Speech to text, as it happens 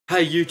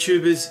Hey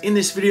YouTubers, in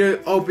this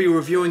video I'll be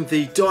reviewing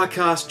the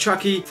die-cast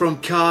Chuki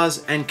from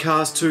Cars and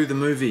Cars 2 the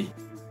movie.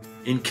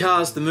 In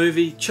Cars the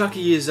movie,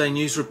 Chuki is a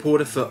news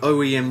reporter for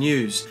OEM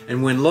News,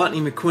 and when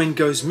Lightning McQueen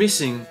goes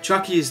missing,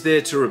 Chuki is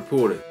there to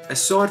report it.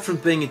 Aside from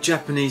being a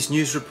Japanese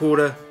news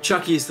reporter,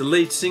 Chuki is the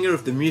lead singer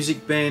of the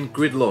music band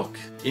Gridlock.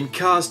 In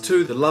Cars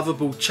 2, the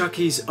lovable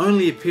Chuki's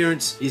only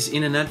appearance is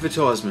in an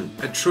advertisement.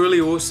 A truly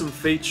awesome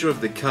feature of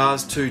the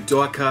Cars 2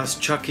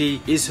 die-cast Chuki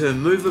is her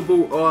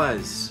movable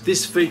eyes.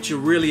 This feature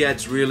really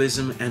adds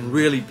realism and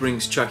really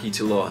brings Chuki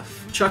to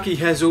life. Chuki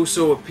has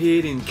also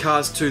appeared in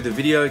Cars 2 the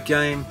video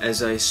game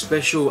as a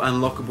special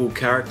unlockable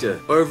character.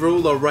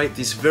 Overall, I rate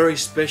this very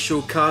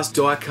special Cars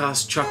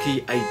die-cast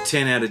Chuki a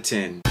 10 out of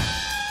 10.